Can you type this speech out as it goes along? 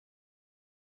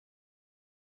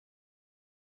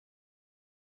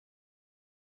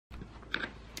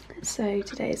So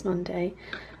today is Monday.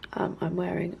 I'm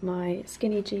wearing my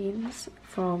skinny jeans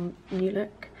from New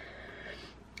Look.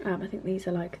 I think these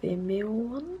are like the meal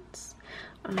ones.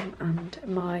 And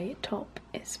my top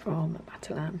is from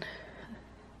Matalan.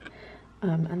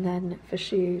 And then for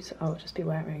shoes, I'll just be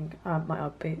wearing my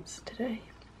Ugg boots today.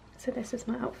 So this is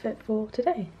my outfit for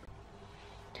today.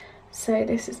 So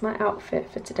this is my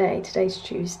outfit for today. Today's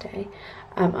Tuesday.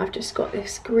 I've just got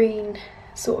this green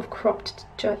sort of cropped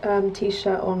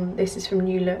t-shirt on. This is from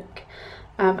New Look.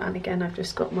 And again, I've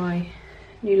just got my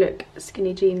New Look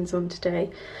skinny jeans on today.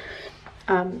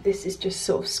 This is just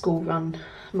sort of school run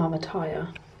mum attire.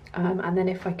 And then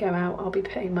if I go out, I'll be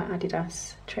putting my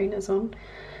Adidas trainers on.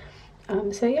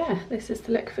 So yeah, this is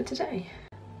the look for today.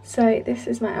 So this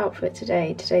is my outfit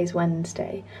today. Today's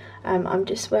Wednesday. I'm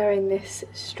just wearing this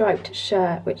striped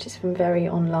shirt, which is from Very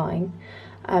Online.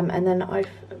 And then I've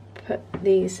put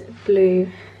these blue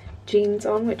jeans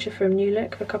on, which are from New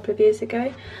Look a couple of years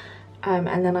ago.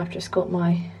 And then I've just got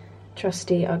my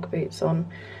trusty Ugg boots on,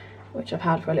 which I've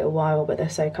had for a little while, but they're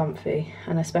so comfy.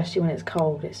 And especially when it's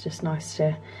cold, it's just nice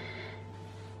to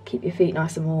keep your feet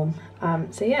nice and warm.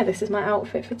 So yeah, this is my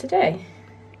outfit for today.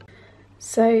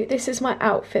 So this is my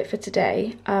outfit for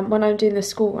today. When I'm doing the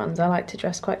school runs, I like to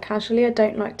dress quite casually. I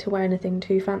don't like to wear anything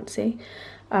too fancy.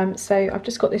 So I've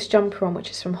just got this jumper on, which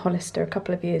is from Hollister a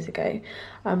couple of years ago.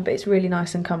 But it's really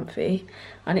nice and comfy,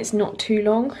 and it's not too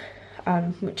long,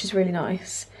 which is really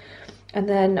nice. And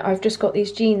then I've just got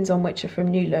these jeans on, which are from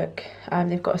New Look.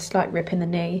 They've got a slight rip in the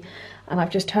knee, and I've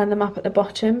just turned them up at the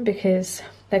bottom because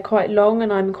they're quite long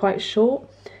and I'm quite short.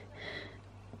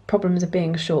 Problems of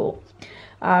being short.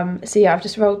 So yeah, I've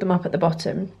just rolled them up at the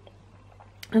bottom.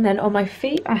 And then on my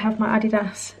feet, I have my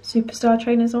Adidas Superstar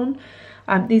trainers on.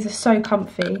 These are so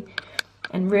comfy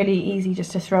and really easy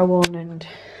just to throw on and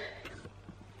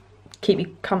keep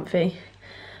me comfy.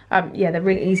 Yeah, they're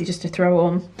really easy just to throw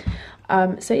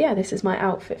on. So yeah, this is my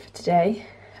outfit for today.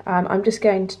 I'm just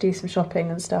going to do some shopping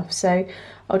and stuff, so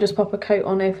I'll just pop a coat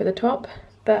on over the top.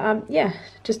 But yeah,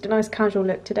 just a nice casual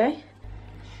look today.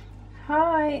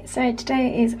 Hi, so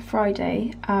today is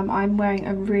Friday. I'm wearing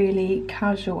a really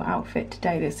casual outfit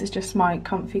today. This is just my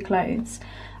comfy clothes.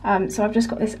 So I've just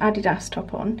got this Adidas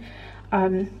top on,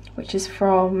 which is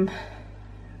from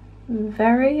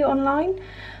Very Online.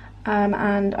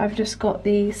 And I've just got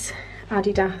these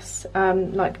Adidas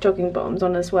like jogging bottoms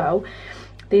on as well.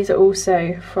 These are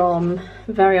also from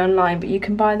Very Online, but you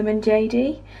can buy them in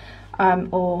JD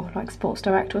or like Sports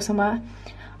Direct or somewhere.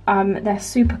 They're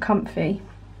super comfy.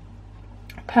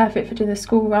 Perfect for doing the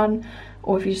school run,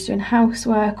 or if you're just doing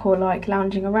housework or like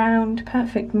lounging around.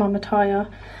 Perfect mum attire.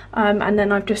 And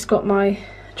then I've just got my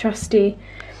trusty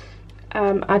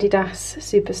Adidas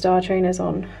Superstar trainers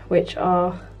on, which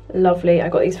are lovely. I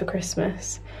got these for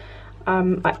Christmas.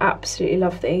 I absolutely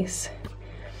love these.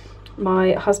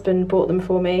 My husband bought them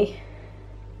for me.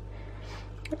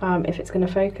 If it's going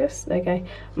to focus, there you go.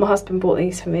 My husband bought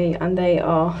these for me, and they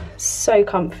are so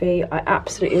comfy. I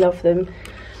absolutely love them.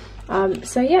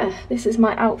 So yeah, this is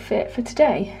my outfit for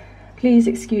today. Please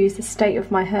excuse the state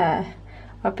of my hair.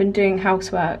 I've been doing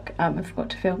housework. I forgot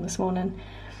to film this morning.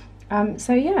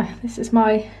 So yeah, this is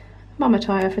my mum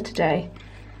attire for today.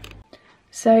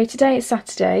 So today is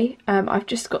Saturday. I've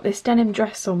just got this denim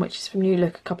dress on, which is from New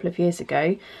Look a couple of years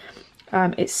ago.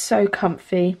 It's so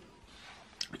comfy.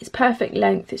 It's perfect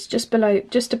length. It's just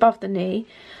above the knee.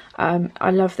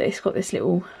 I love that it's got this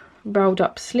little rolled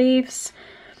up sleeves.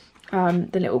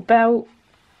 The little belt,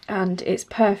 and it's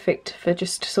perfect for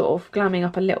just sort of glamming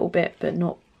up a little bit but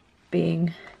not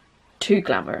being too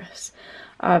glamorous,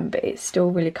 but it's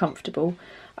still really comfortable.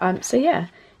 So yeah,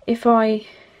 if I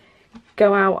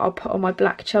go out, I'll put on my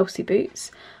black Chelsea boots,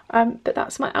 but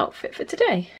that's my outfit for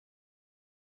today.